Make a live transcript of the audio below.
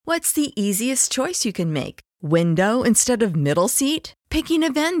What's the easiest choice you can make? Window instead of middle seat? Picking a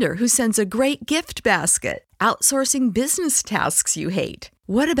vendor who sends a great gift basket? Outsourcing business tasks you hate?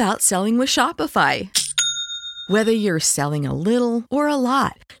 What about selling with Shopify? Whether you're selling a little or a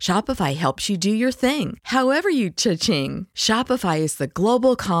lot, Shopify helps you do your thing, however you cha-ching. Shopify is the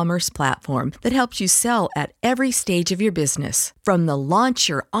global commerce platform that helps you sell at every stage of your business. From the launch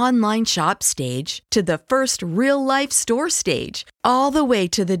your online shop stage to the first real-life store stage, all the way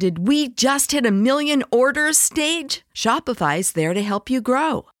to the did we just hit a million orders stage. Shopify's there to help you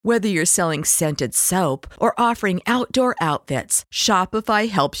grow. Whether you're selling scented soap or offering outdoor outfits, Shopify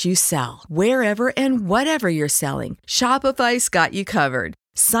helps you sell. Wherever and whatever you're selling, Shopify's got you covered.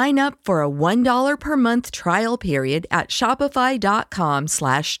 Sign up for a $1 per month trial period at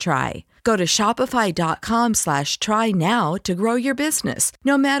shopify.com/try. Go to shopify.com/try now to grow your business,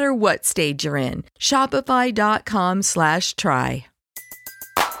 no matter what stage you're in. Shopify.com/try.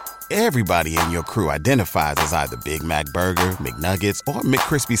 Everybody in your crew identifies as either Big Mac Burger, McNuggets, or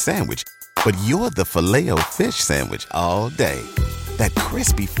McCrispy Sandwich. But you're the Filet-O-Fish Sandwich all day. That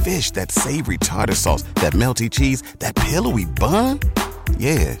crispy fish, that savory tartar sauce, that melty cheese, that pillowy bun.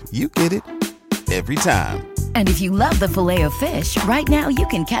 Yeah, you get it. Every time. And if you love the Filet-O-Fish, right now you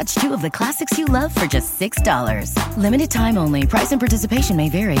can catch two of the classics you love for just $6. Limited time only. Price and participation may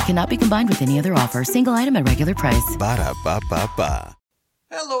vary. Cannot be combined with any other offer. Single item at regular price. Ba-da-ba-ba-ba.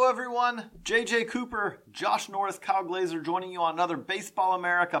 Hello, everyone. JJ Cooper, Josh Norris, Kyle Glazer joining you on another Baseball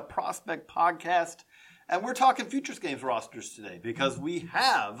America Prospect Podcast. And we're talking Futures Games rosters today because we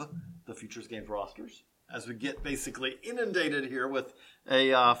have the Futures Games rosters as we get basically inundated here with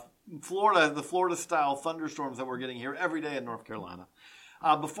the Florida-style thunderstorms that we're getting here every day in North Carolina.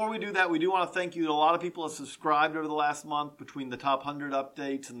 Before we do that, we do want to thank you to a lot of people that subscribed over the last month between the top 100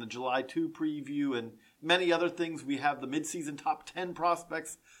 updates and the July 2 preview and many other things. We have the midseason top 10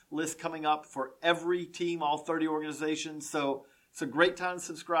 prospects list coming up for every team, all 30 organizations. So it's a great time to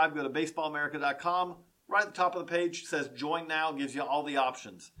subscribe. Go to baseballamerica.com. Right at the top of the page says join now, gives you all the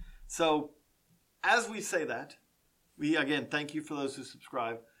options. So as we say that, we again thank you for those who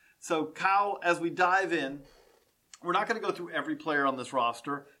subscribe. So Kyle, as we dive in, we're not going to go through every player on this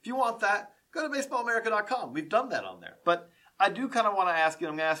roster. If you want that, go to baseballamerica.com. We've done that on there. But I do kind of want to ask you,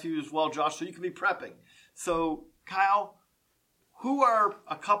 I'm going to ask you as well, Josh, so you can be prepping. So, Kyle, who are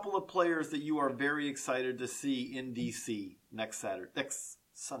a couple of players that you are very excited to see in D.C. next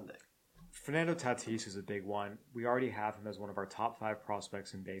Sunday? Fernando Tatis is a big one. We already have him as one of our top 5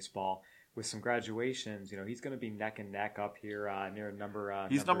 prospects in baseball. With some graduations, he's going to be neck and neck up here near number.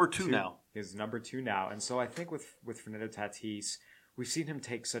 He's number two now. He's number 2 now, and so I think with Fernando Tatis, we've seen him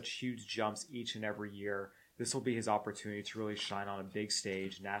take such huge jumps each and every year. This will be his opportunity to really shine on a big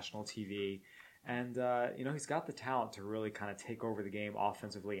stage, national TV, and he's got the talent to really kind of take over the game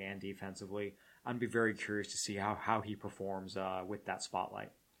offensively and defensively. I'd be very curious to see how he performs with that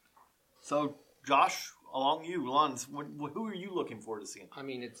spotlight. So, Josh, along you, Luns, who are you looking forward to seeing? I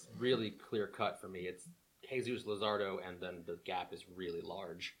mean, it's really clear cut for me. It's Jesus Luzardo, and then the gap is really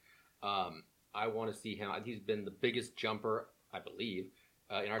large. I want to see him. He's been the biggest jumper, I believe,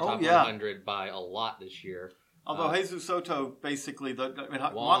 in our top 100 by a lot this year. Although Jesus Soto, basically,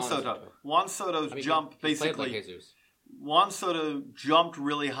 Juan Soto's jump basically. Like Jesus. Juan Soto jumped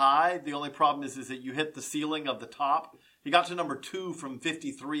really high. The only problem is that you hit the ceiling of the top. He got to number 2 from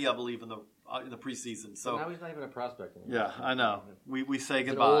 53, I believe, in the preseason. So now he's not even a prospect anymore. Yeah, I know. We say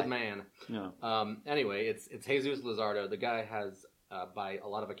goodbye. An old man. Yeah. Anyway, it's Jesus Luzardo. The guy has, by a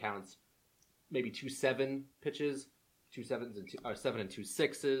lot of accounts, maybe 2.7 pitches, 2.7s and 7 and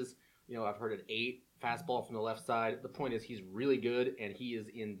 2.6s. I've heard an 8 fastball from the left side. The point is, he's really good, and he is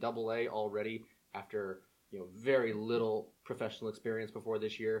in Double-A already after very little professional experience before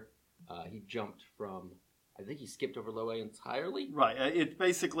this year. He jumped from. I think he skipped over low A entirely. Right. It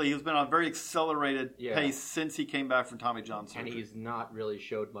basically, he's been on a very accelerated pace since he came back from Tommy John surgery. And he's not really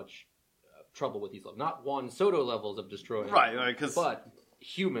showed much trouble with these levels. Not Juan Soto levels of destroying. Right, but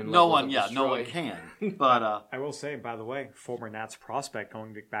human no levels one, of yeah, destroy. no one can. But I will say, by the way, former Nats prospect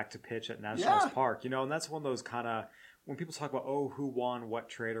going back to pitch at Nationals Park. And that's one of those kind of, when people talk about, who won what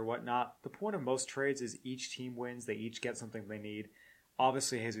trade or whatnot, the point of most trades is each team wins. They each get something they need.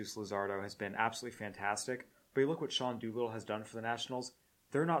 Obviously, Jesus Luzardo has been absolutely fantastic. But you look what Sean Doolittle has done for the Nationals.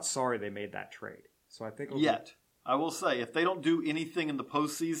 They're not sorry they made that trade. So I think I will say, if they don't do anything in the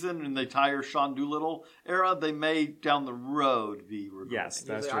postseason and they tire Sean Doolittle era, they may down the road be regretting. Yes,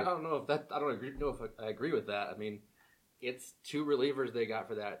 that's true. I don't know if I agree with that. I mean, it's 2 relievers they got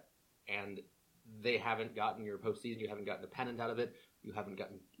for that, and they haven't gotten your postseason. You haven't gotten a pennant out of it. you haven't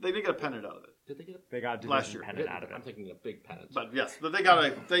gotten. They did get a pennant out of it. Did they get? They got a last division year. pennant out of it. I'm thinking a big pennant. But yes, but they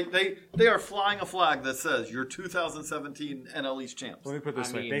got they are flying a flag that says you're 2017 NL East champs. Let me put it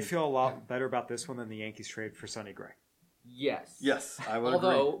this way: they feel a lot better about this one than the Yankees trade for Sonny Gray. Yes. Yes, I would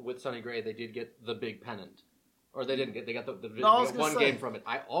Although agree. with Sonny Gray, they did get the big pennant, or they didn't get. They got the No, I was they got gonna one say. game from it.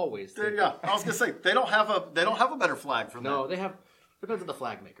 I always There think you go. I was gonna say they don't have a better flag from no, that. they have. Depends on the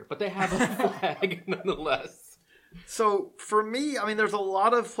flag maker, but they have a flag nonetheless. So for me, I mean, there's a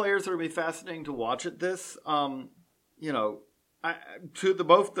lot of players that are going to be fascinating to watch at this. You know,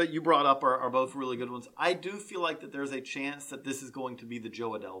 both that you brought up are both really good ones. I do feel like that there's a chance that this is going to be the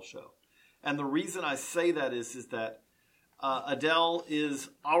Joe Adell show, and the reason I say that is that Adell is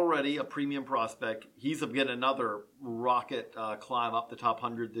already a premium prospect. He's again another rocket climb up the top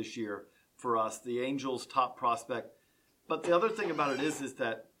 100 this year for us. The Angels' top prospect. But the other thing about it is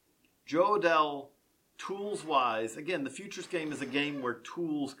that Joe Adell, tools-wise, again, the futures game is a game where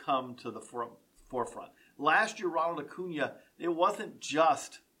tools come to the forefront. Last year, Ronald Acuna, it wasn't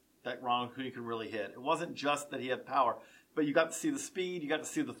just that Ronald Acuna could really hit. It wasn't just that he had power. But you got to see the speed. You got to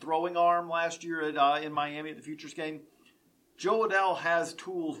see the throwing arm last year in Miami at the futures game. Joe Adell has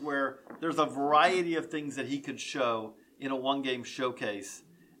tools where there's a variety of things that he could show in a one-game showcase.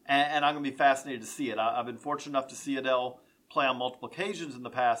 And I'm going to be fascinated to see it. I've been fortunate enough to see Adell play on multiple occasions in the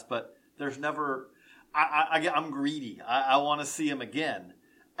past, but there's never... I'm greedy. I want to see him again.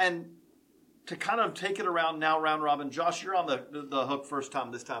 And to kind of take it around now, round robin, Josh, you're on the hook first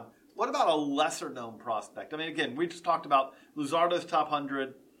time this time. What about a lesser-known prospect? I mean, again, we just talked about Luzardo's top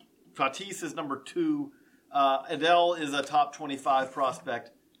 100. Tatis is number 2. Adell is a top 25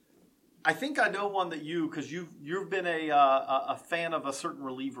 prospect. I think I know one that because you've been a fan of a certain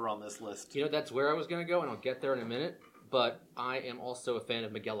reliever on this list. You know, that's where I was going to go, and I'll get there in a minute. But I am also a fan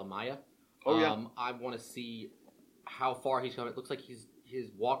of Miguel Amaya. Oh, yeah. I want to see how far he's come. It looks like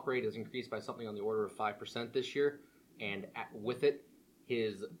his walk rate has increased by something on the order of 5% this year, and with it,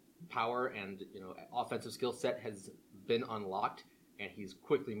 his power and offensive skill set has been unlocked, and he's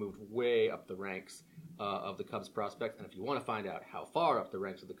quickly moved way up the ranks of the Cubs prospects. And if you want to find out how far up the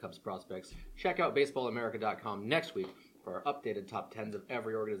ranks of the Cubs prospects, check out baseballamerica.com next week for our updated top 10s of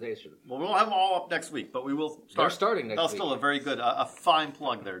every organization. Well, we won't have them all up next week, but we will start. They're starting next week. That's still a very good, a fine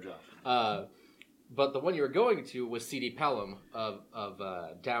plug there, Josh. But the one you were going to was C.D. Pelham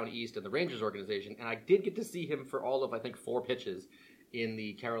of Down East in the Rangers organization, and I did get to see him for all of, I think, 4 pitches in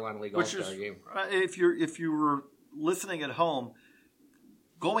the Carolina League All-Star game. If you were listening at home,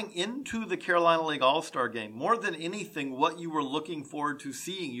 going into the Carolina League All-Star game, more than anything, what you were looking forward to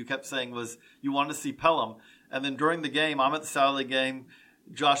seeing, you kept saying, was you wanted to see Pelham. And then during the game, I'm at the South League game,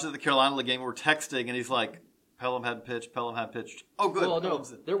 Josh is at the Carolina League game, we're texting, and he's like, Pelham had pitched. Oh, good. Well, no,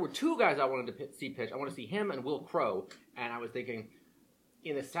 there were 2 guys I wanted to see pitch. I want to see him and Will Crow, and I was thinking,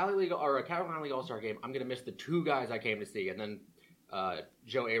 in a Sally League or a Carolina League All-Star game, I'm going to miss the 2 guys I came to see. And then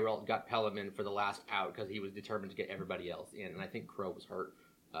Joe Arelt got Pelham in for the last out because he was determined to get everybody else in. And I think Crow was hurt,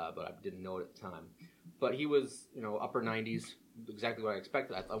 but I didn't know it at the time. But he was, upper 90s, exactly what I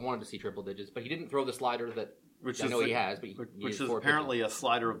expected. I wanted to see triple digits, but he didn't throw the slider that I know he has. But which is apparently a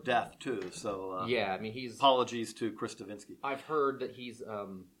slider of death, too. So yeah, I mean, he's... Apologies to Chris Stavinsky. I've heard that he's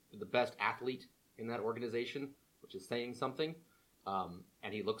the best athlete in that organization, which is saying something.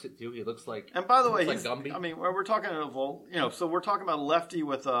 And he looks like... And by the way, like Gumby. I mean, we're talking so we're talking about a lefty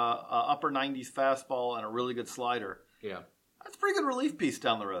with a upper 90s fastball and a really good slider. Yeah. That's a pretty good relief piece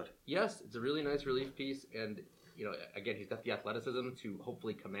down the road. Yes, it's a really nice relief piece, and again, he's got the athleticism to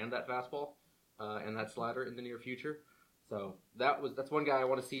hopefully command that fastball and that slider in the near future. So that's one guy I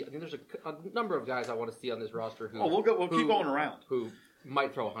want to see. I think there's a number of guys I want to see on this roster who. We'll keep going around. Who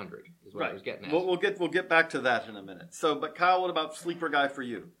might throw 100 is what I was getting at. We'll get back to that in a minute. So, but Kyle, what about sleeper guy for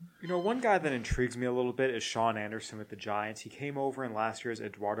you? One guy that intrigues me a little bit is Sean Anderson with the Giants. He came over in last year's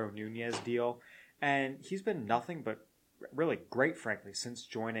Eduardo Nunez deal, and he's been nothing but really great, frankly, since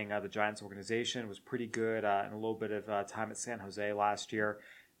joining the Giants organization. Was pretty good in a little bit of time at San Jose last year.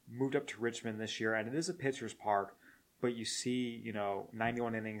 Moved up to Richmond this year, and it is a pitcher's park, but you see,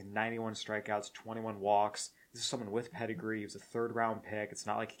 91 innings, 91 strikeouts, 21 walks. This is someone with pedigree. He was a third-round pick. It's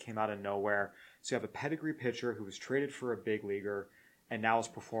not like he came out of nowhere. So you have a pedigree pitcher who was traded for a big leaguer and now is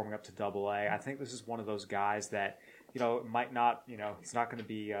performing up to Double-A. I think this is one of those guys that, might not, he's not going to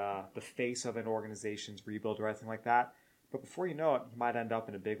be the face of an organization's rebuild or anything like that. But before you know it, he might end up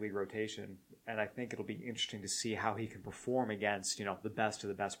in a big league rotation. And I think it'll be interesting to see how he can perform against, the best of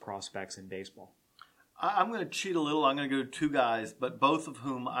the best prospects in baseball. I'm going to cheat a little. I'm going to go to 2 guys, but both of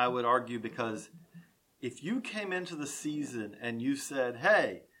whom I would argue, because if you came into the season and you said,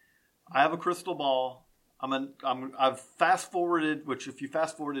 hey, I have a crystal ball, I've fast forwarded, which if you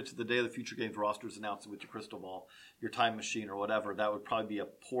fast forwarded to the day of the Future Games roster is announced with your crystal ball, your time machine or whatever, that would probably be a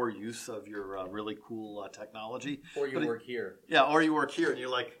poor use of your really cool technology. Or you work here. Yeah, or you work here and you're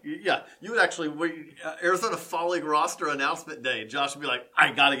like, yeah, you would actually, Arizona Fall League roster announcement day, Josh would be like,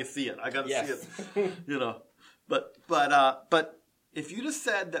 I got to see it. I got to see it. You know, but if you just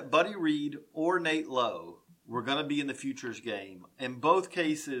said that Buddy Reed or Nate Lowe were going to be in the Futures game, in both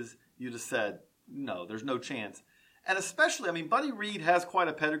cases, you just said, no, there's no chance. And especially, I mean, Buddy Reed has quite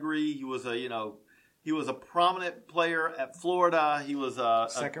a pedigree. He was a prominent player at Florida. He was a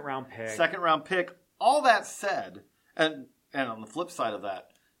second round pick. All that said, and on the flip side of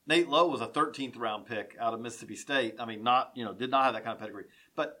that, Nate Lowe was a 13th round pick out of Mississippi State. I mean, did not have that kind of pedigree.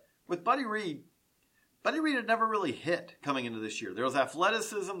 But with Buddy Reed had never really hit coming into this year. There was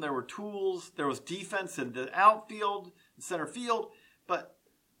athleticism, there were tools, there was defense in the outfield, center field, but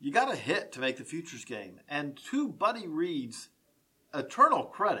you got to hit to make the Futures game. And to Buddy Reed's eternal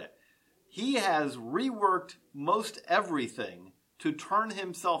credit, he has reworked most everything to turn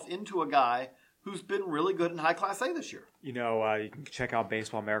himself into a guy who's been really good in High Class A this year. You know, you can check out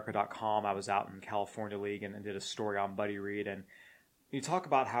baseballamerica.com. I was out in California League and did a story on Buddy Reed. And you talk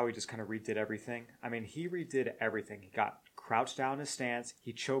about how he just kind of redid everything. I mean, he redid everything. He got crouched down in his stance.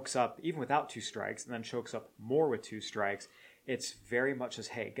 He chokes up even without 2 strikes and then chokes up more with 2 strikes. It's very much as,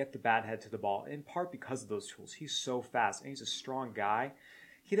 hey, get the bat head to the ball, in part because of those tools. He's so fast, and he's a strong guy.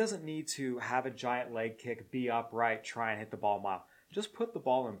 He doesn't need to have a giant leg kick, be upright, try and hit the ball a mile. Just put the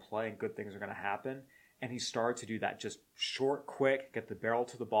ball in play, and good things are going to happen. And he started to do that. Just short, quick, get the barrel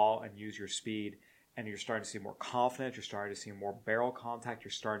to the ball, and use your speed. And you're starting to see more confidence. You're starting to see more barrel contact.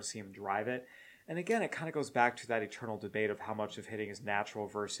 You're starting to see him drive it. And again, it kind of goes back to that eternal debate of how much of hitting is natural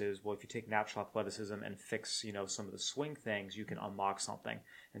versus, well, if you take natural athleticism and fix, some of the swing things, you can unlock something.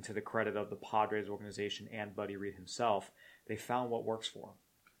 And to the credit of the Padres organization and Buddy Reed himself, they found what works for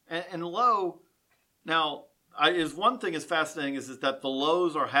him. And Lowe, now, is one thing is fascinating is that the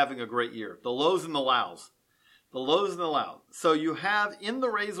Lows are having a great year. The Lows and the Lows. The Lows and the Lows. So you have in the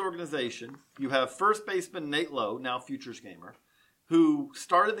Rays organization, you have first baseman Nate Lowe, now Futures gamer, who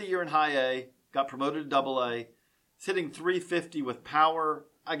started the year in High A, got promoted to Double A, is hitting .350 with power.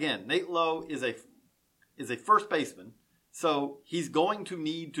 Again, Nate Lowe is a first baseman, so he's going to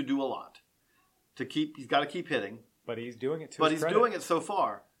need to do a lot. He's got to keep hitting. But he's doing it doing it so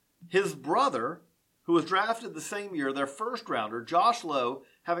far. His brother, who was drafted the same year, their first rounder, Josh Lowe,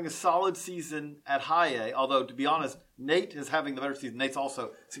 having a solid season at High A, although to be honest, Nate is having the better season. Nate's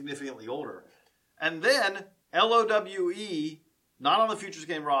also significantly older. And then LOWE, not on the Futures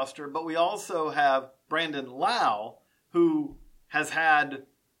game roster, but we also have Brandon Lau, who has had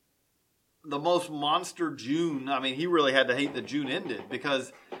the most monster June. I mean, he really had to hate that June ended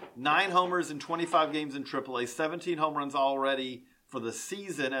because 9 homers in 25 games in AAA, 17 home runs already for the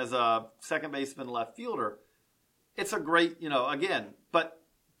season as a second baseman left fielder. It's a great, again, but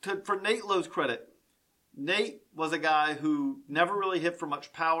for Nate Lowe's credit, Nate was a guy who never really hit for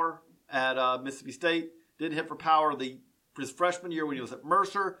much power at Mississippi State, didn't hit for power for his freshman year when he was at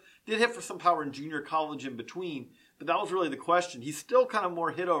Mercer, did hit for some power in junior college in between, but that was really the question. He's still kind of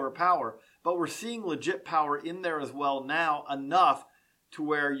more hit over power, but we're seeing legit power in there as well now, enough to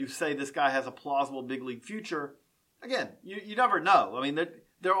where you say this guy has a plausible big league future. Again, you never know. I mean,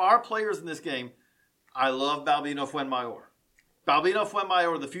 there are players in this game. I love Balbino Fuenmayor. Balbino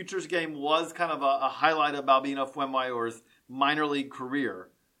Fuenmayor, the Futures game was kind of a highlight of Balbino Fuenmayor's minor league career.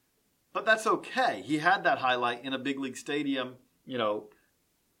 But that's okay. He had that highlight in a big league stadium,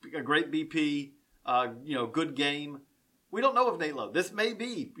 a great BP, good game. We don't know of Nate Lowe. This may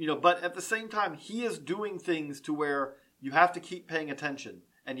be, but at the same time, he is doing things to where you have to keep paying attention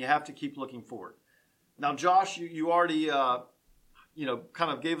and you have to keep looking forward. Now, Josh, you already, kind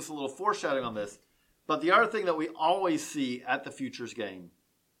of gave us a little foreshadowing on this. But the other thing that we always see at the Futures game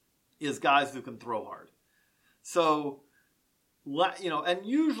is guys who can throw hard. So, and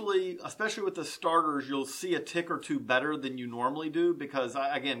usually, especially with the starters, you'll see a tick or two better than you normally do because,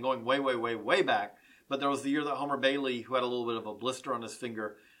 again, going way, way, way, way back, but there was the year that Homer Bailey, who had a little bit of a blister on his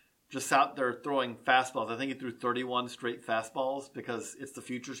finger, just out there throwing fastballs. I think he threw 31 straight fastballs because it's the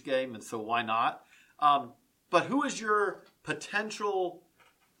Futures game, and so why not? But who is your potential,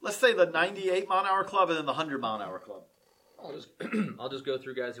 let's say the 98-mile-an-hour club and then the 100-mile-an-hour club? I'll just go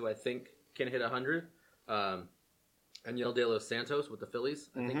through guys who I think can hit 100. Aniel De Los Santos with the Phillies,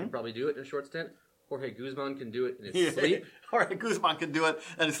 I think can probably do it in a short stint. Jorge Guzman can do it in his sleep. Jorge Guzman can do it,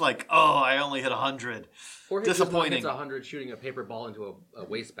 and it's like, oh, I only hit 100. Jorge Disappointing. Guzman hits 100 shooting a paper ball into a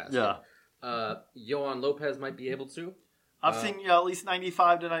wastebasket. Yeah. Yohan Lopez might be able to. I've seen at least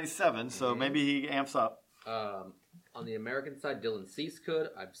 95 to 97, so maybe he amps up. On the American side, Dylan Cease could.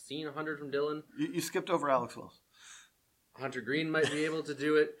 I've seen 100 from Dylan. You skipped over Alex Wells. Hunter Green might be able to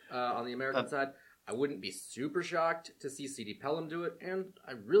do it on the American side. I wouldn't be super shocked to see C.D. Pelham do it, and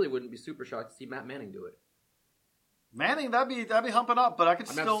I really wouldn't be super shocked to see Matt Manning do it. Manning, that'd be humping up, but I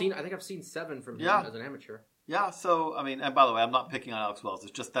think I've seen 7 from him as an amateur. Yeah, so, I mean, and by the way, I'm not picking on Alex Wells.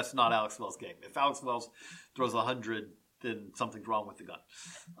 It's just that's not Alex Wells' game. If Alex Wells throws 100, then something's wrong with the gun.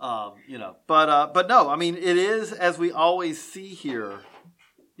 But no, I mean, it is, as we always see here,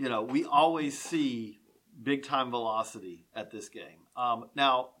 we always see big-time velocity at this game.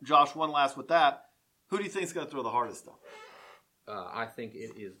 Now, Josh, one last with that. Who do you think is going to throw the hardest, though? I think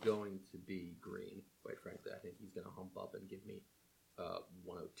it is going to be Green, quite frankly. I think he's going to hump up and give me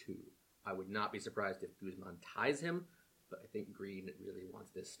 102. I would not be surprised if Guzman ties him, but I think Green really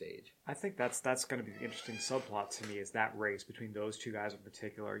wants this stage. I think that's going to be the interesting subplot to me, is that race between those two guys in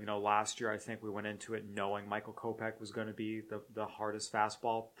particular. Last year I think we went into it knowing Michael Kopech was going to be the hardest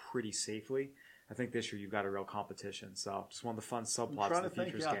fastball pretty safely. I think this year you've got a real competition. So just one of the fun subplots of the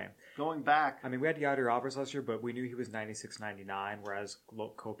Futures game. Going back. I mean, we had Yadier Alvarez last year, but we knew he was 96-99, whereas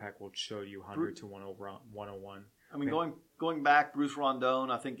Kopech will show you 100 to 101. I mean, going back, Bruce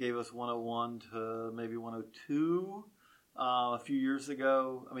Rondon, I think, gave us 101 to maybe 102 a few years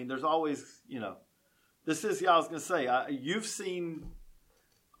ago. I mean, there's always, this is, I was going to say, you've seen...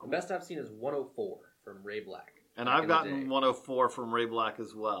 The best I've seen is 104 from Ray Black. And I've gotten 104 from Ray Black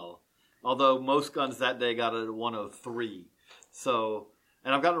as well. Although most guns that day got it at 103. So,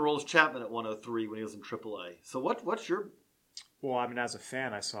 and I've gotten Aroldis Chapman at 103 when he was in AAA. So what's your... Well, I mean, as a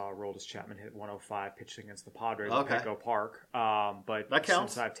fan, I saw Aroldis Chapman hit 105 pitching against the Padres at Petco Park. But that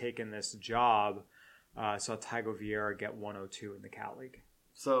counts. Since I've taken this job, I saw Tygo Vieira get 102 in the Cal League.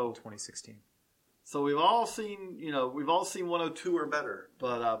 So 2016. So we've all seen 102 or better,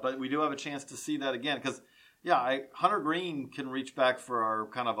 but we do have a chance to see that again because. Yeah, Hunter Green can reach back for our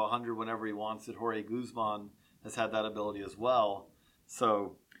kind of 100 whenever he wants it. Jorge Guzman has had that ability as well.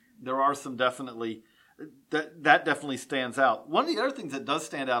 So there are some definitely that definitely stands out. One of the other things that does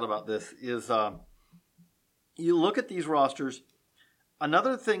stand out about this is you look at these rosters.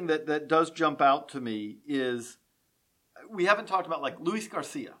 Another thing that does jump out to me is we haven't talked about like Luis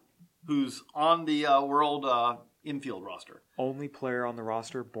Garcia, who's on the world infield roster. Only player on the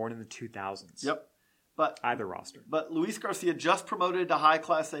roster born in the 2000s. Yep. Either roster. But Luis Garcia just promoted to High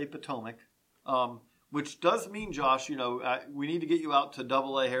Class A Potomac, which does mean, Josh, we need to get you out to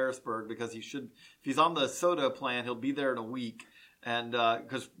AA Harrisburg because if he's on the Soto plan, he'll be there in a week. And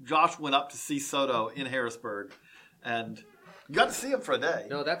because Josh went up to see Soto in Harrisburg, and you got to see him for a day.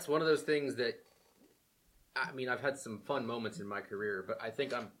 No, that's one of those things that, I mean, I've had some fun moments in my career, but I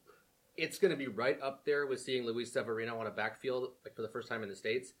think it's going to be right up there with seeing Luis Severino on a backfield like for the first time in the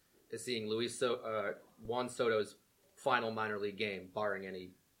States. Is seeing Juan Soto's final minor league game, barring any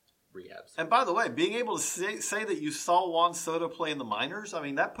rehabs. And by the way, being able to say that you saw Juan Soto play in the minors, I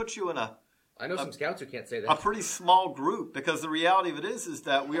mean, that puts you in I know some scouts who can't say that. A pretty small group, because the reality of it is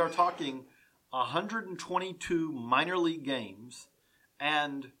that we are talking 122 minor league games,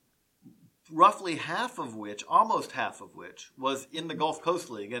 and roughly almost half of which, was in the Gulf Coast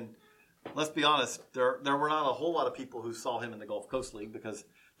League. And let's be honest, there were not a whole lot of people who saw him in the Gulf Coast League because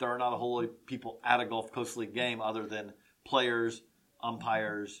there are not a whole lot of people at a Gulf Coast League game other than players,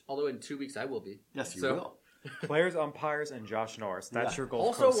 umpires. Although in 2 weeks I will be. Yes, you will. Players, umpires, and Josh Norris. That's your Gulf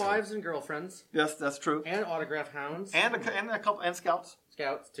also Coast League. Wives and girlfriends. Yes, that's true. And autograph hounds. And a couple and scouts.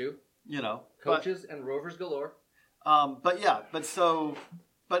 Scouts too. Coaches and rovers galore. But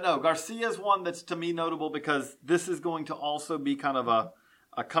no, Garcia's one that's to me notable because this is going to also be kind of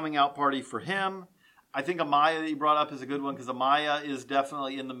a coming out party for him. I think Amaya that you brought up is a good one because Amaya is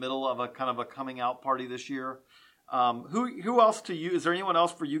definitely in the middle of a kind of a coming out party this year. Who else to you? Is there anyone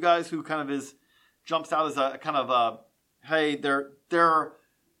else for you guys who kind of jumps out as a kind of a, hey, they're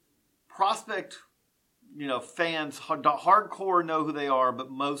prospect, fans, hardcore know who they are,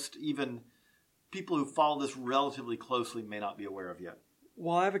 but most even people who follow this relatively closely may not be aware of yet.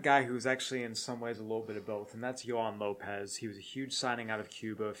 Well, I have a guy who's actually in some ways a little bit of both, and that's Yohan Lopez. He was a huge signing out of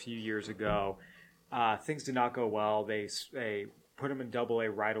Cuba a few years ago. Things did not go well. They put him in AA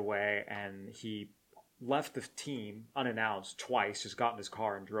right away, and he left the team unannounced twice, just got in his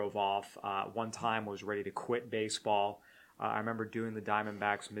car and drove off. One time was ready to quit baseball. I remember doing the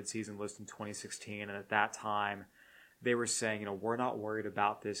Diamondbacks midseason list in 2016, and at that time they were saying, we're not worried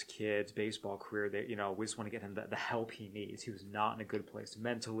about this kid's baseball career. We just want to get him the help he needs. He was not in a good place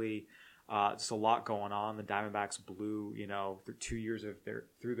mentally. Just a lot going on. The Diamondbacks blew, through 2 years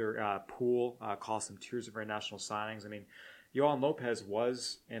through their pool, cost them 2 years of international signings. I mean, Yohan Lopez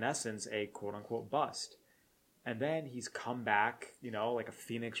was, in essence, a quote-unquote bust. And then he's come back, like a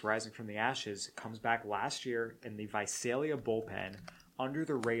phoenix rising from the ashes. Comes back last year in the Visalia bullpen, under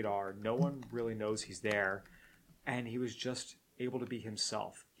the radar. No one really knows he's there. And he was just able to be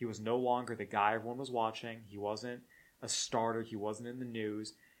himself. He was no longer the guy everyone was watching. He wasn't a starter. He wasn't in the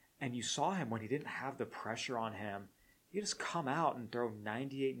news. And you saw him when he didn't have the pressure on him. He just come out and throw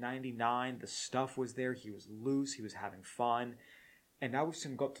 98, 99. The stuff was there. He was loose. He was having fun. And now we've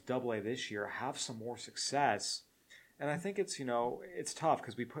seen him go up to AA this year, have some more success. And I think it's, it's tough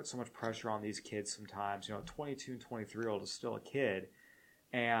because we put so much pressure on these kids sometimes. 22 and 23-year-old is still a kid.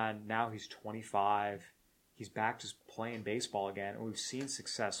 And now he's 25. He's back just playing baseball again. And we've seen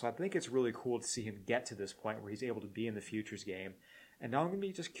success. So I think it's really cool to see him get to this point where he's able to be in the futures game. And now I'm going to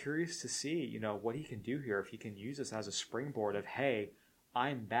be just curious to see, what he can do here. If he can use this as a springboard of, hey,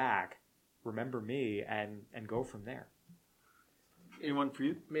 I'm back. Remember me, and go from there. Anyone for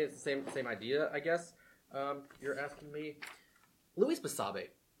you? I mean, it's the same idea, I guess. You're asking me. Luis Basabe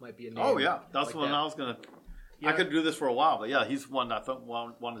might be a name. Oh, yeah. That's like one that. I was going to... Yeah. I could do this for a while, but yeah, he's one I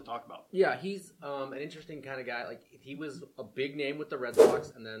wanted to talk about. Yeah, he's an interesting kind of guy. Like, he was a big name with the Red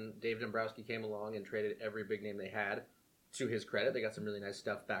Sox, and then David Dombrowski came along and traded every big name they had. To his credit, they got some really nice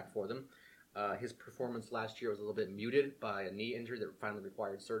stuff back for them. His performance last year was a little bit muted by a knee injury that finally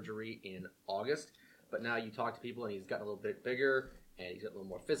required surgery in August. But now you talk to people, and he's gotten a little bit bigger, and he's gotten a little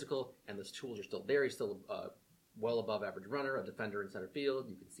more physical, and those tools are still there. He's still well above average runner, a defender in center field.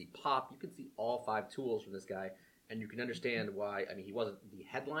 You can see pop. You can see all 5 tools from this guy, and you can understand why. I mean, he wasn't the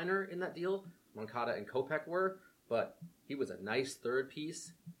headliner in that deal. Moncada and Kopech were, but he was a nice third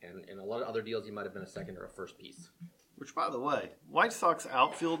piece, and in a lot of other deals, he might have been a second or a first piece. Which, by the way, White Sox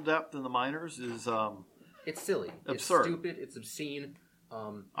outfield depth in the minors is it's silly, absurd. It's stupid, it's obscene.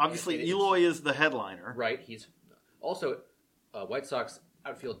 Obviously, Eloy is the headliner, right? He's also White Sox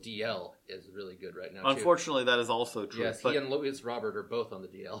outfield DL is really good right now. Unfortunately, that is also true. Yes, he and Luis Robert are both on the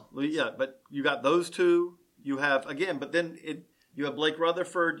DL. Yeah, but you got those two. You have but then you have Blake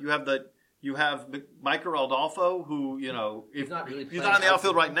Rutherford. You have Mike Rodolfo, who he's not really he's not in the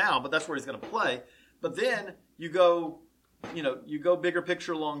outfield right now, but that's where he's going to play. But then you go bigger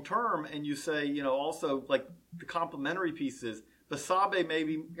picture long term, and you say, also like the complementary pieces. Basabe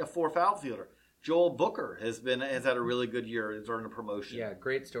maybe a 4th outfielder. Joel Booker has had a really good year. Has earned a promotion. Yeah,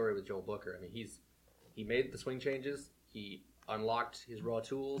 great story with Joel Booker. I mean, he made the swing changes. He unlocked his raw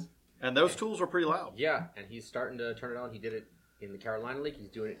tools, and those tools were pretty loud. Yeah, and he's starting to turn it on. He did it in the Carolina League. He's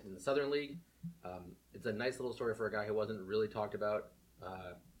doing it in the Southern League. It's a nice little story for a guy who wasn't really talked about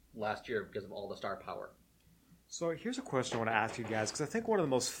last year because of all the star power. So here's a question I want to ask you guys, because I think one of the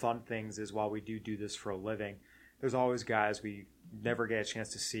most fun things is while we do this for a living, there's always guys we never get a chance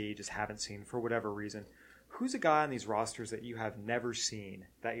to see, just haven't seen for whatever reason. Who's a guy on these rosters that you have never seen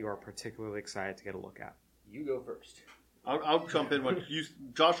that you are particularly excited to get a look at? You go first. I'll jump in.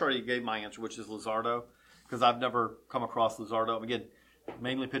 Josh already gave my answer, which is Luzardo, because I've never come across Luzardo. Again,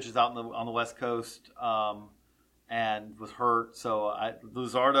 mainly pitches out on the West Coast and was hurt. So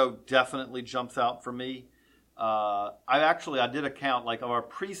Luzardo definitely jumps out for me. I did a count, like of our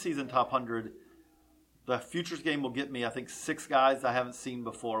preseason top 100, the futures game will get me, I think, 6 guys I haven't seen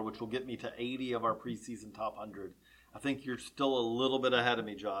before, which will get me to 80 of our preseason top 100. I think you're still a little bit ahead of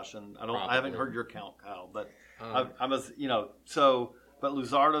me, Josh, and I haven't heard your count, Kyle, but but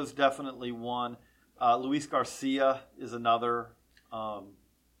Luzardo's definitely one. Luis Garcia is another.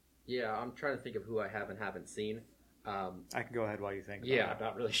 Yeah, I'm trying to think of who I have and haven't seen. I can go ahead while you think. Yeah, I'm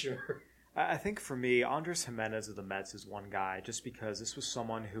not really sure. I think for me, Andres Jimenez of the Mets is one guy, just because this was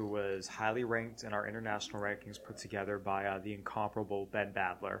someone who was highly ranked in our international rankings put together by the incomparable Ben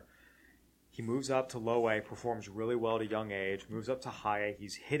Badler. He moves up to low A, performs really well at a young age, moves up to high A.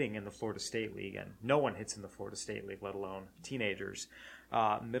 He's hitting in the Florida State League, and no one hits in the Florida State League, let alone teenagers.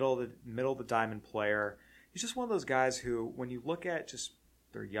 Middle of the diamond player. He's just one of those guys who, when you look at just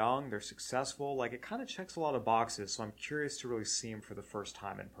they're young, they're successful, like it kind of checks a lot of boxes. So I'm curious to really see him for the first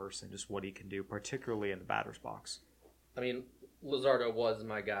time in person, just what he can do, particularly in the batter's box. I mean, Luzardo was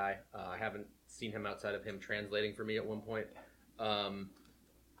my guy. I haven't seen him outside of him translating for me at one point.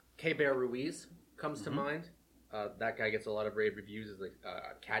 K-Bear Ruiz comes to mind. That guy gets a lot of rave reviews as a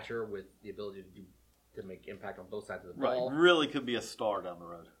catcher with the ability to make impact on both sides of the ball. Right, really could be a star down the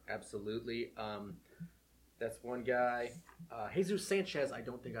road. Absolutely. That's one guy. Jesus Sanchez, I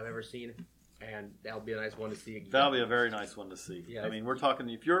don't think I've ever seen, and that'll be a nice one to see again. That'll be a very nice one to see. Yeah, I mean, we're talking,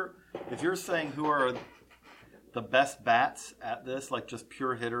 if you're saying who are the best bats at this, like just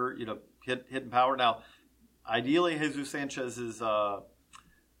pure hitter, hitting power. Now, ideally, Jesus Sanchez is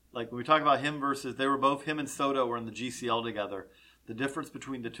like when we talk about him versus, him and Soto were in the GCL together. The difference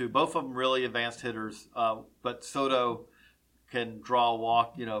between the two, both of them really advanced hitters, but Soto can draw a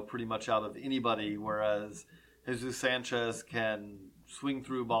walk, pretty much out of anybody, whereas Jesus Sanchez can swing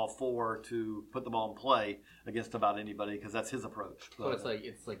through ball 4 to put the ball in play against about anybody because that's his approach. So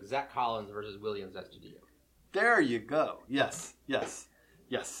it's like Zach Collins versus Willians Astudillo. There you go. Yes.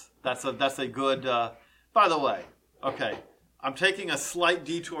 That's a good. By the way, okay, I'm taking a slight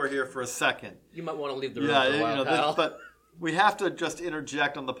detour here for a second. You might want to leave the room for a while, pal. But we have to just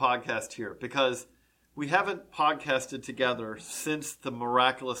interject on the podcast here because we haven't podcasted together since the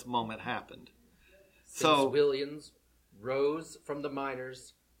miraculous moment happened. Since Willians rose from the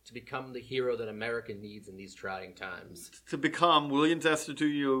minors to become the hero that America needs in these trying times. To become Willians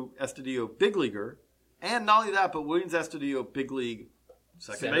Astudillo big leaguer, and not only that, but Willians Astudillo big league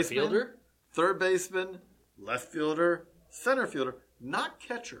second baseman, fielder, third baseman, left fielder, center fielder, not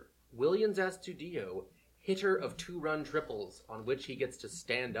catcher. Willians Astudillo, hitter of 2-run triples on which he gets to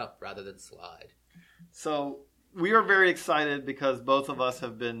stand up rather than slide. So we are very excited because both of us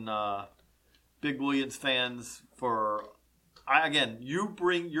have been big Willians fans for.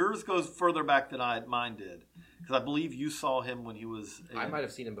 Yours goes further back than mine did because I believe you saw him when he was. I might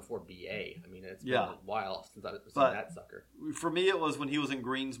have seen him before BA. I mean, it's been a while since I've seen that sucker. For me, it was when he was in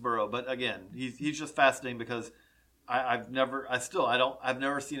Greensboro. But again, he's just fascinating because I've never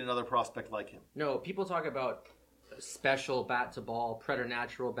seen another prospect like him. No, people talk about special bat to ball,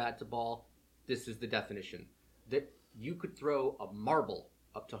 preternatural bat to ball. This is the definition that you could throw a marble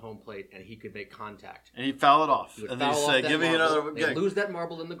up to home plate and he could make contact. And he'd foul it off. And they'd say, give me another one. They'd lose that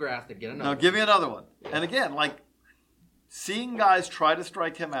marble in the grass. They'd get another one. No, give me another one. Yeah. And again, seeing guys try to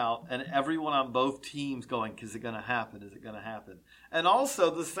strike him out and everyone on both teams going, is it going to happen? Is it going to happen? And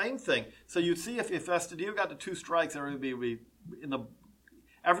also the same thing. So you'd see if Astudillo got to 2 strikes, everybody would be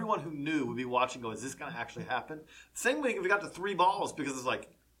everyone who knew would be watching going, is this going to actually happen? Same way if we got to 3 balls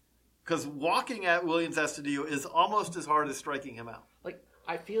because walking at Willians Astudillo is almost as hard as striking him out.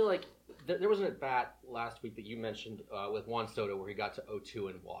 I feel like there was an at-bat last week that you mentioned with Juan Soto where he got to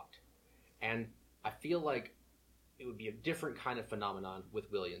 0-2 and walked. And I feel like it would be a different kind of phenomenon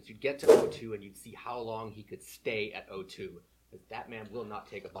with Willians. You'd get to 0-2 and you'd see how long he could stay at 0-2. But that man will not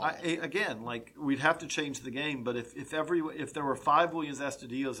take a ball. We'd have to change the game. But if there were 5 Willians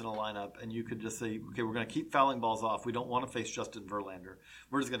Astudillos in a lineup and you could just say, okay, we're going to keep fouling balls off. We don't want to face Justin Verlander.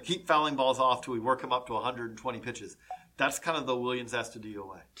 We're just going to keep fouling balls off till we work him up to 120 pitches. That's kind of the Willians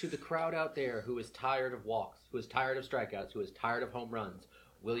Astudillo way. To the crowd out there who is tired of walks, who is tired of strikeouts, who is tired of home runs,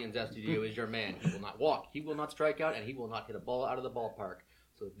 Willians Astudillo is your man. He will not walk, he will not strike out, and he will not hit a ball out of the ballpark.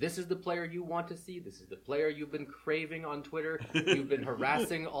 So this is the player you want to see. This is the player you've been craving on Twitter. You've been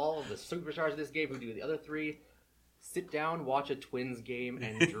harassing all of the superstars of this game who do the other 3. Sit down, watch a Twins game,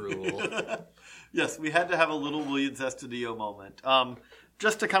 and drool. Yes, we had to have a little Willians Astudillo moment.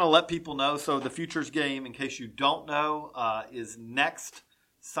 Just to kind of let people know, so the Futures game, in case you don't know, is next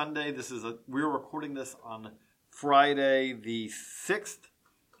Sunday. We're recording this on Friday the 6th.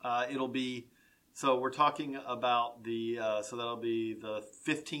 So we're talking about so that'll be the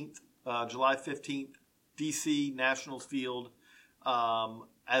 15th, July 15th, DC Nationals Field.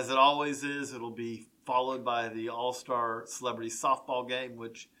 As it always is, it'll be followed by the All-Star Celebrity Softball game,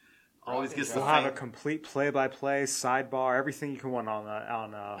 which always gets we'll have a complete play-by-play, sidebar, everything you can want on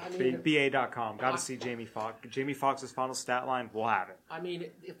BA.com. Got to see Jamie Foxx. Jamie Foxx's final stat line, we'll have it. I mean,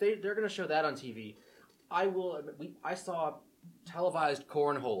 if they're going to show that on TV, I saw televised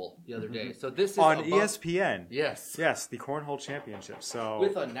cornhole the other day. So this is on ESPN. Yes, the Cornhole Championship. So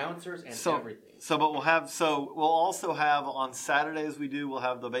with announcers and everything. We'll also have on Saturdays we'll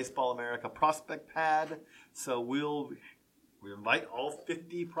have the Baseball America Prospect Pad. So we invite all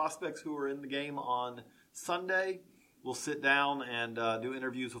 50 prospects who are in the game on Sunday. We'll sit down and do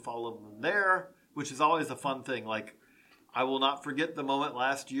interviews with all of them there, which is always a fun thing. I will not forget the moment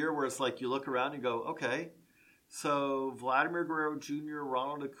last year where it's you look around and go, okay, so Vladimir Guerrero Jr.,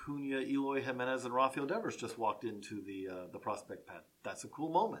 Ronald Acuna, Eloy Jimenez, and Rafael Devers just walked into the prospect pad. That's a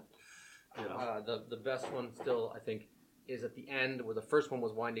cool moment. The best one still, I think, is at the end where the first one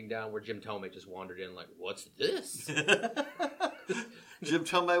was winding down, where Jim Thome just wandered in what's this? Jim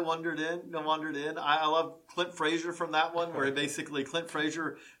Thome wandered in. I love Clint Frazier from that one, where basically Clint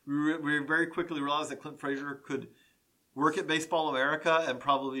Frazier, we very quickly realized that Clint Frazier could work at Baseball America and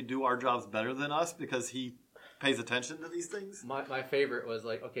probably do our jobs better than us because he pays attention to these things. My favorite was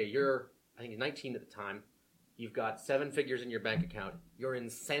okay, you're, I think 19 at the time. You've got 7 figures in your bank account. You're in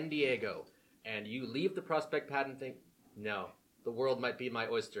San Diego, and you leave the prospect pad and think, no, the world might be my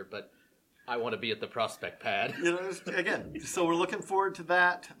oyster, but I want to be at the prospect pad. Again, so we're looking forward to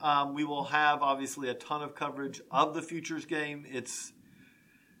that. We will have, obviously, a ton of coverage of the Futures game. It's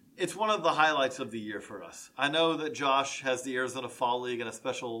one of the highlights of the year for us. I know that Josh has the Arizona Fall League and a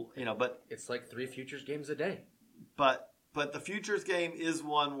special, but... It's like 3 Futures games a day. But the Futures game is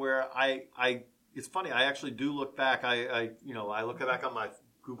one where it's funny, I actually do look back. I look back on my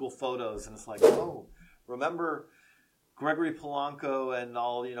Google Photos, and it's like, oh, remember... Gregory Polanco and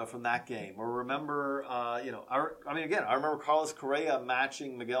all, from that game. Or remember, I remember Carlos Correa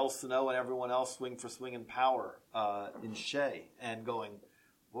matching Miguel Sano and everyone else swing for swing and power in Shea and going,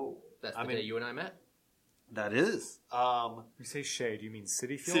 whoa. That's the day you and I met. That is. You say Shea, do you mean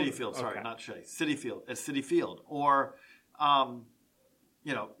Citi Field? Citi Field, sorry, not Shea. Citi Field. It's Citi Field. Or,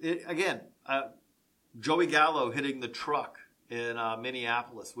 Joey Gallo hitting the truck in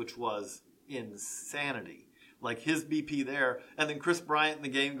Minneapolis, which was insanity. Like his BP there, and then Chris Bryant in the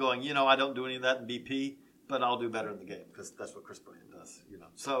game going, I don't do any of that in BP, but I'll do better in the game because that's what Chris Bryant does,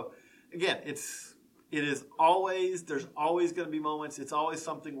 So again, there's always going to be moments. It's always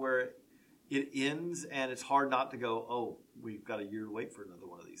something where it ends, and it's hard not to go, oh, we've got a year to wait for another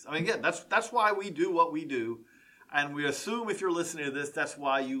one of these. I mean, again, that's why we do what we do, and we assume if you're listening to this, that's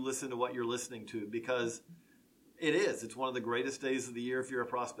why you listen to what you're listening to, because it's one of the greatest days of the year if you're a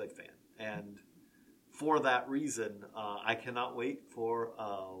prospect fan, and for that reason, I cannot wait for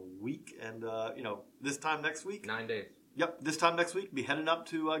a week. And, this time next week. 9 days. Yep, this time next week, be heading up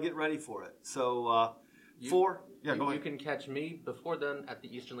to get ready for it. So, go ahead. You can catch me before then at the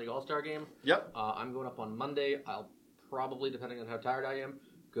Eastern League All-Star game. Yep. I'm going up on Monday. I'll probably, depending on how tired I am,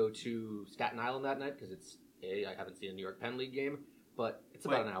 go to Staten Island that night because I haven't seen a New York Penn League game, but it's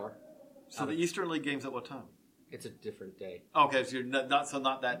about an hour. So the Eastern League game's at what time? It's a different day. Okay, so you're not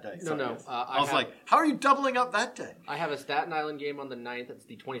that day. No. I was like, how are you doubling up that day? I have a Staten Island game on the 9th. It's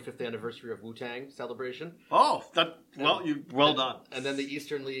the 25th anniversary of Wu-Tang celebration. Oh, well done. And then the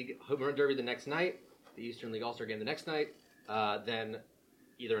Eastern League Home Run Derby the next night, the Eastern League All-Star game the next night, then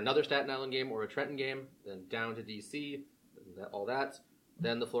either another Staten Island game or a Trenton game, then down to D.C., all that,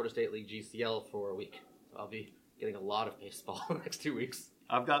 then the Florida State League GCL for a week. So I'll be getting a lot of baseball in the next 2 weeks.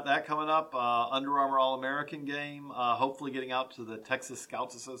 I've got that coming up. Under Armour All-American game. Hopefully getting out to the Texas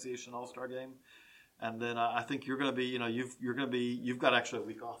Scouts Association All-Star game. And then I think you're going to be, you've got actually a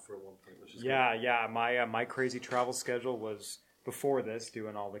week off for one thing. Which is good. My crazy travel schedule was before this,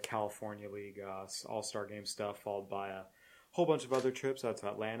 doing all the California League All-Star game stuff, followed by a whole bunch of other trips out to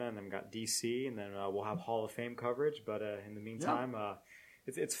Atlanta, and then we got DC, and then we'll have Hall of Fame coverage. But in the meantime,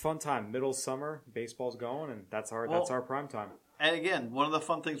 it's fun time. Middle summer, baseball's going, and that's our prime time. And again, one of the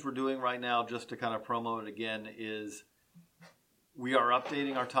fun things we're doing right now, just to kind of promo it again, is we are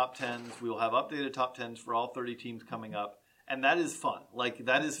updating our top 10s. We will have updated top 10s for all 30 teams coming up. And that is fun.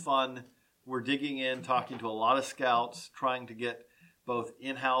 That is fun. We're digging in, talking to a lot of scouts, trying to get both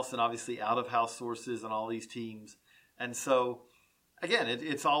in-house and obviously out-of-house sources on all these teams. And so, again,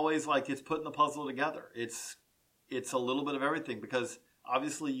 it's always like it's putting the puzzle together. It's a little bit of everything because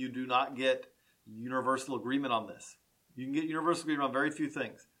obviously you do not get universal agreement on this. You can get universal agreement on very few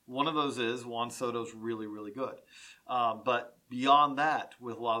things. One of those is Juan Soto's really, really good. But beyond that,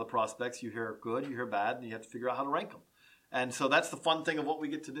 with a lot of the prospects, you hear good, you hear bad, and you have to figure out how to rank them. And so that's the fun thing of what we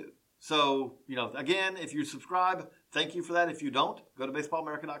get to do. So, again, if you subscribe, thank you for that. If you don't, go to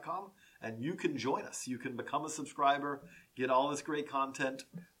baseballamerica.com and you can join us. You can become a subscriber, get all this great content.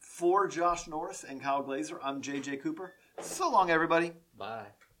 For Josh Norris and Kyle Glazer, I'm JJ Cooper. So long, everybody. Bye.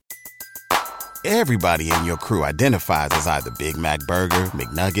 Everybody in your crew identifies as either Big Mac Burger,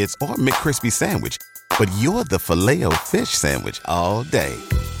 McNuggets, or McCrispy Sandwich. But you're the Filet-O-Fish Sandwich all day.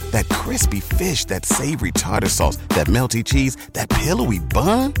 That crispy fish, that savory tartar sauce, that melty cheese, that pillowy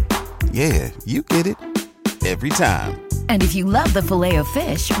bun. Yeah, you get it. Every time. And if you love the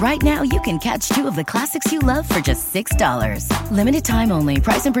Filet-O-Fish, right now you can catch 2 of the classics you love for just $6. Limited time only.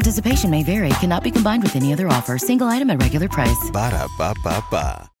 Price and participation may vary. Cannot be combined with any other offer. Single item at regular price. Ba-da-ba-ba-ba.